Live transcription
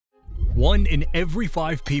1 in every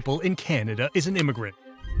 5 people in Canada is an immigrant.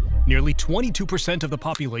 Nearly 22% of the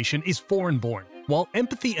population is foreign-born. While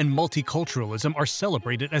empathy and multiculturalism are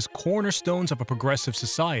celebrated as cornerstones of a progressive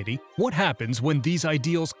society, what happens when these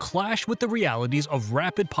ideals clash with the realities of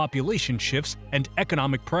rapid population shifts and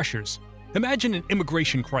economic pressures? Imagine an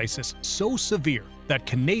immigration crisis so severe that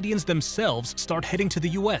Canadians themselves start heading to the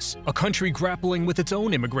US, a country grappling with its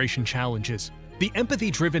own immigration challenges. The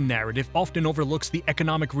empathy-driven narrative often overlooks the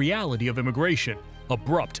economic reality of immigration.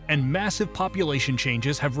 Abrupt and massive population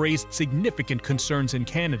changes have raised significant concerns in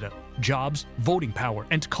Canada. Jobs, voting power,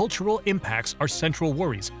 and cultural impacts are central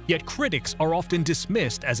worries, yet critics are often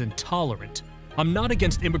dismissed as intolerant. I'm not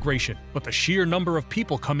against immigration, but the sheer number of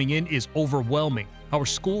people coming in is overwhelming. Our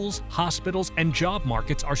schools, hospitals, and job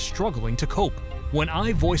markets are struggling to cope. When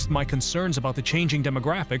I voiced my concerns about the changing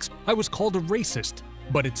demographics, I was called a racist.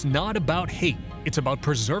 But it's not about hate, it's about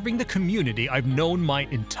preserving the community I've known my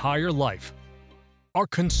entire life. Are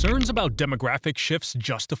concerns about demographic shifts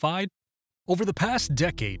justified? Over the past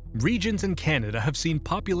decade, regions in Canada have seen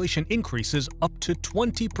population increases up to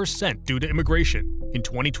 20% due to immigration. In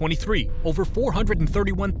 2023, over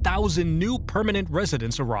 431,000 new permanent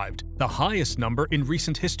residents arrived, the highest number in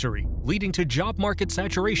recent history, leading to job market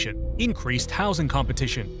saturation, increased housing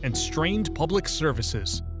competition, and strained public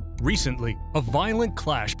services. Recently, a violent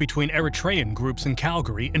clash between Eritrean groups in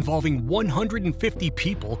Calgary involving 150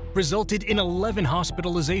 people resulted in 11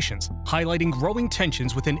 hospitalizations, highlighting growing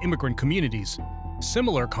tensions within immigrant communities.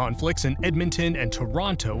 Similar conflicts in Edmonton and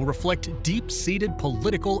Toronto reflect deep-seated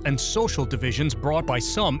political and social divisions brought by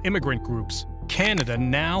some immigrant groups. Canada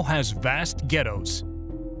now has vast ghettos.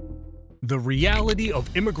 The reality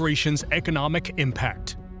of immigration's economic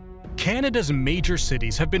impact. Canada's major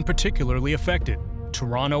cities have been particularly affected.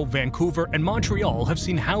 Toronto, Vancouver, and Montreal have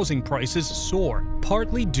seen housing prices soar,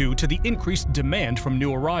 partly due to the increased demand from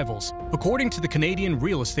new arrivals. According to the Canadian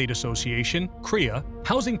Real Estate Association, CREA,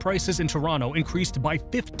 housing prices in Toronto increased by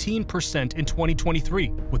 15% in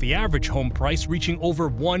 2023, with the average home price reaching over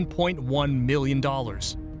 $1.1 million.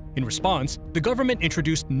 In response, the government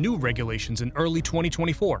introduced new regulations in early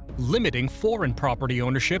 2024, limiting foreign property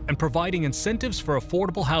ownership and providing incentives for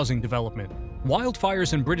affordable housing development.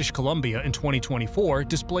 Wildfires in British Columbia in 2024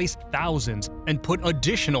 displaced thousands and put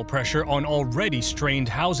additional pressure on already strained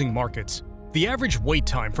housing markets. The average wait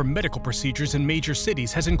time for medical procedures in major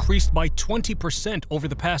cities has increased by 20% over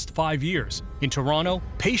the past 5 years. In Toronto,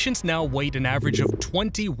 patients now wait an average of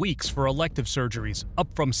 20 weeks for elective surgeries, up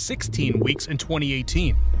from 16 weeks in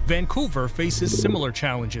 2018. Vancouver faces similar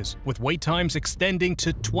challenges, with wait times extending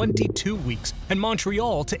to 22 weeks and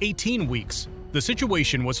Montreal to 18 weeks. The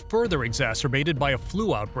situation was further exacerbated by a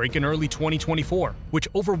flu outbreak in early 2024, which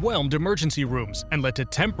overwhelmed emergency rooms and led to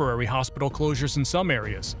temporary hospital closures in some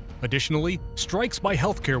areas. Additionally, strikes by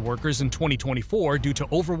healthcare workers in 2024 due to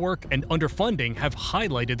overwork and underfunding have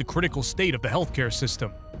highlighted the critical state of the healthcare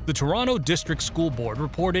system. The Toronto District School Board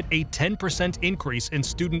reported a 10% increase in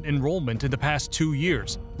student enrollment in the past 2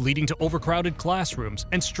 years, leading to overcrowded classrooms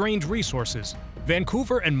and strained resources.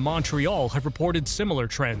 Vancouver and Montreal have reported similar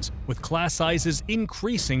trends, with class sizes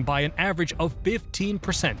increasing by an average of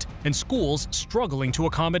 15% and schools struggling to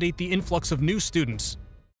accommodate the influx of new students.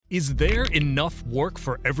 Is there enough work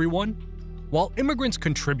for everyone? While immigrants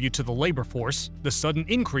contribute to the labor force, the sudden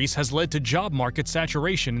increase has led to job market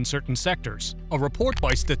saturation in certain sectors. A report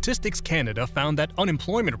by Statistics Canada found that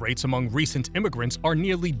unemployment rates among recent immigrants are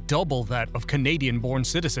nearly double that of Canadian-born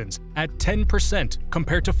citizens, at 10%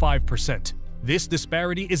 compared to 5%. This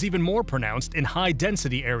disparity is even more pronounced in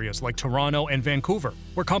high-density areas like Toronto and Vancouver,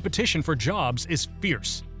 where competition for jobs is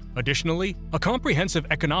fierce. Additionally, a comprehensive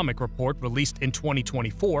economic report released in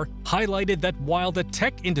 2024 highlighted that while the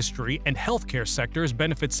tech industry and healthcare sectors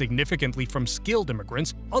benefit significantly from skilled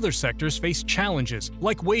immigrants, other sectors face challenges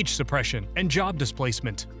like wage suppression and job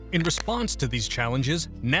displacement. In response to these challenges,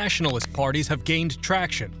 nationalist parties have gained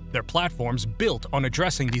traction, their platforms built on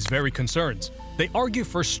addressing these very concerns. They argue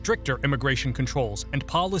for stricter immigration controls and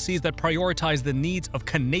policies that prioritize the needs of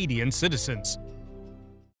Canadian citizens.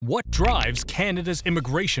 What drives Canada's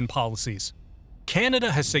immigration policies?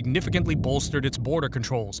 Canada has significantly bolstered its border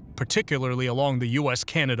controls, particularly along the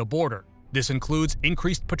US-Canada border. This includes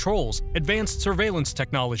increased patrols, advanced surveillance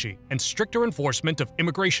technology, and stricter enforcement of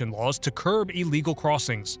immigration laws to curb illegal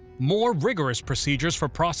crossings. More rigorous procedures for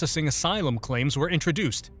processing asylum claims were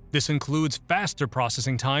introduced. This includes faster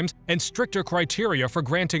processing times and stricter criteria for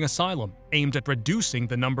granting asylum, aimed at reducing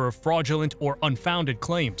the number of fraudulent or unfounded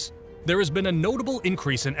claims. There has been a notable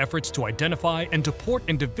increase in efforts to identify and deport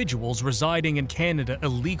individuals residing in Canada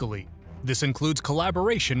illegally. This includes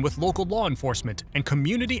collaboration with local law enforcement and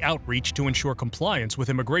community outreach to ensure compliance with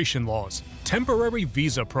immigration laws. Temporary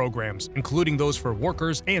visa programs, including those for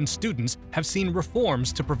workers and students, have seen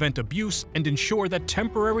reforms to prevent abuse and ensure that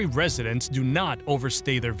temporary residents do not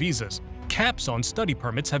overstay their visas. Caps on study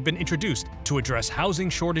permits have been introduced to address housing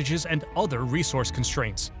shortages and other resource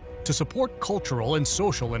constraints. To support cultural and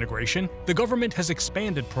social integration, the government has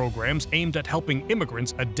expanded programs aimed at helping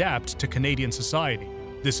immigrants adapt to Canadian society.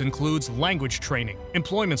 This includes language training,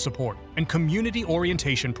 employment support, and community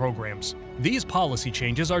orientation programs. These policy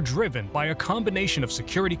changes are driven by a combination of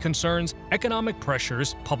security concerns, economic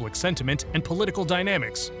pressures, public sentiment, and political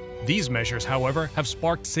dynamics. These measures, however, have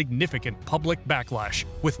sparked significant public backlash,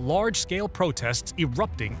 with large-scale protests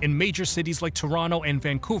erupting in major cities like Toronto and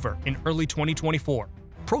Vancouver in early 2024.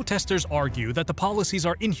 Protesters argue that the policies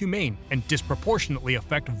are inhumane and disproportionately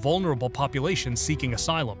affect vulnerable populations seeking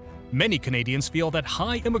asylum. Many Canadians feel that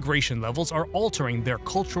high immigration levels are altering their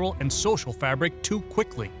cultural and social fabric too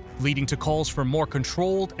quickly, leading to calls for more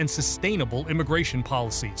controlled and sustainable immigration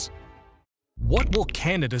policies. What will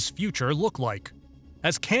Canada's future look like?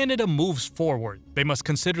 As Canada moves forward, they must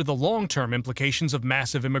consider the long-term implications of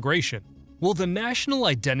massive immigration. Will the national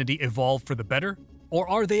identity evolve for the better, or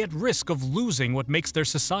are they at risk of losing what makes their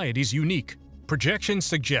societies unique? Projections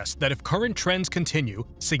suggest that if current trends continue,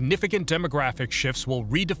 significant demographic shifts will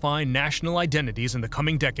redefine national identities in the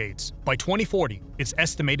coming decades. By 2040, it's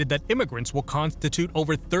estimated that immigrants will constitute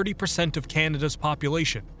over 30% of Canada's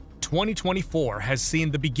population. 2024 has seen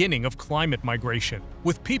the beginning of climate migration,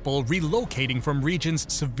 with people relocating from regions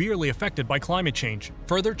severely affected by climate change,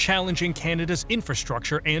 further challenging Canada's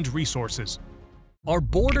infrastructure and resources. Are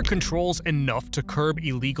border controls enough to curb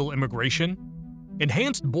illegal immigration?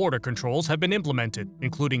 Enhanced border controls have been implemented,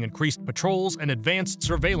 including increased patrols and advanced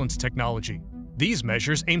surveillance technology. These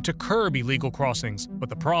measures aim to curb illegal crossings, but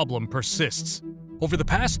the problem persists. Over the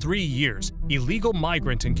past 3 years, illegal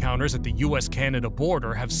migrant encounters at the US-Canada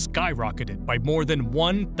border have skyrocketed by more than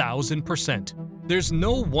 1,000%. There's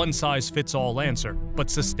no one-size-fits-all answer, but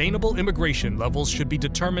sustainable immigration levels should be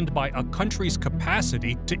determined by a country's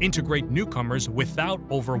capacity to integrate newcomers without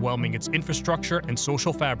overwhelming its infrastructure and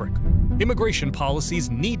social fabric. Immigration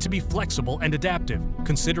policies need to be flexible and adaptive,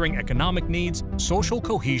 considering economic needs, social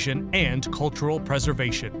cohesion, and cultural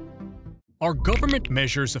preservation. Are government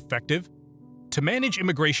measures effective? To manage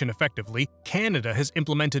immigration effectively, Canada has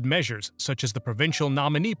implemented measures such as the Provincial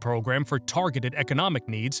Nominee Program for targeted economic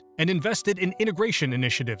needs and invested in integration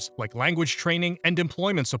initiatives like language training and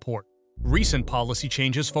employment support. Recent policy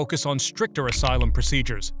changes focus on stricter asylum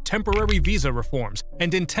procedures, temporary visa reforms,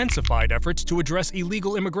 and intensified efforts to address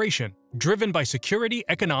illegal immigration, driven by security,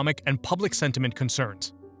 economic, and public sentiment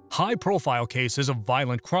concerns. High-profile cases of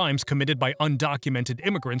violent crimes committed by undocumented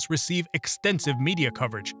immigrants receive extensive media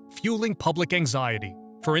coverage, fueling public anxiety.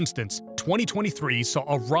 For instance, 2023 saw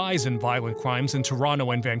a rise in violent crimes in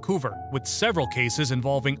Toronto and Vancouver, with several cases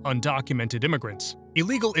involving undocumented immigrants.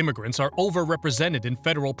 Illegal immigrants are overrepresented in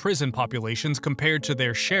federal prison populations compared to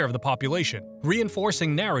their share of the population,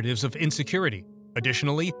 reinforcing narratives of insecurity.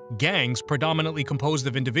 Additionally, gangs predominantly composed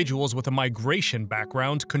of individuals with a migration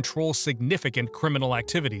background control significant criminal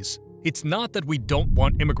activities. It's not that we don't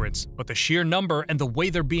want immigrants, but the sheer number and the way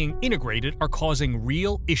they're being integrated are causing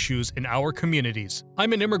real issues in our communities.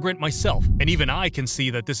 I'm an immigrant myself, and even I can see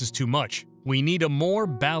that this is too much. We need a more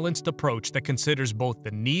balanced approach that considers both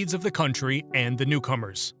the needs of the country and the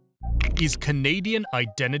newcomers. Is Canadian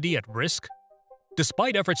identity at risk?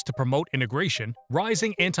 Despite efforts to promote integration,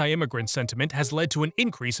 rising anti-immigrant sentiment has led to an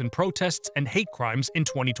increase in protests and hate crimes in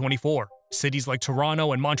 2024. Cities like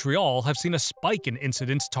Toronto and Montreal have seen a spike in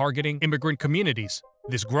incidents targeting immigrant communities.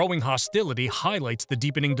 This growing hostility highlights the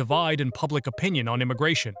deepening divide in public opinion on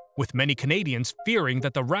immigration, with many Canadians fearing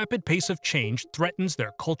that the rapid pace of change threatens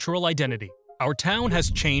their cultural identity. Our town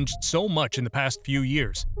has changed so much in the past few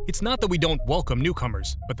years. It's not that we don't welcome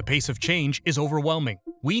newcomers, but the pace of change is overwhelming.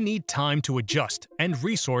 We need time to adjust and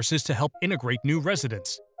resources to help integrate new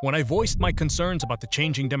residents. When I voiced my concerns about the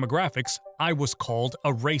changing demographics, I was called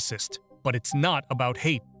a racist. But it's not about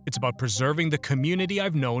hate. It's about preserving the community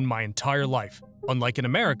I've known my entire life. Unlike in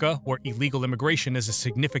America, where illegal immigration is a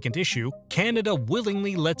significant issue, Canada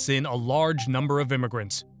willingly lets in a large number of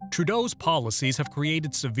immigrants. Trudeau's policies have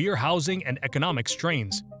created severe housing and economic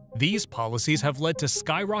strains. These policies have led to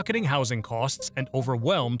skyrocketing housing costs and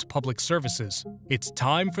overwhelmed public services. It's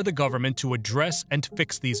time for the government to address and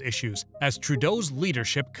fix these issues, as Trudeau's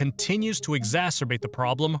leadership continues to exacerbate the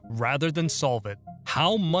problem rather than solve it.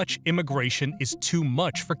 How much immigration is too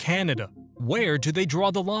much for Canada? Where do they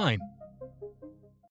draw the line?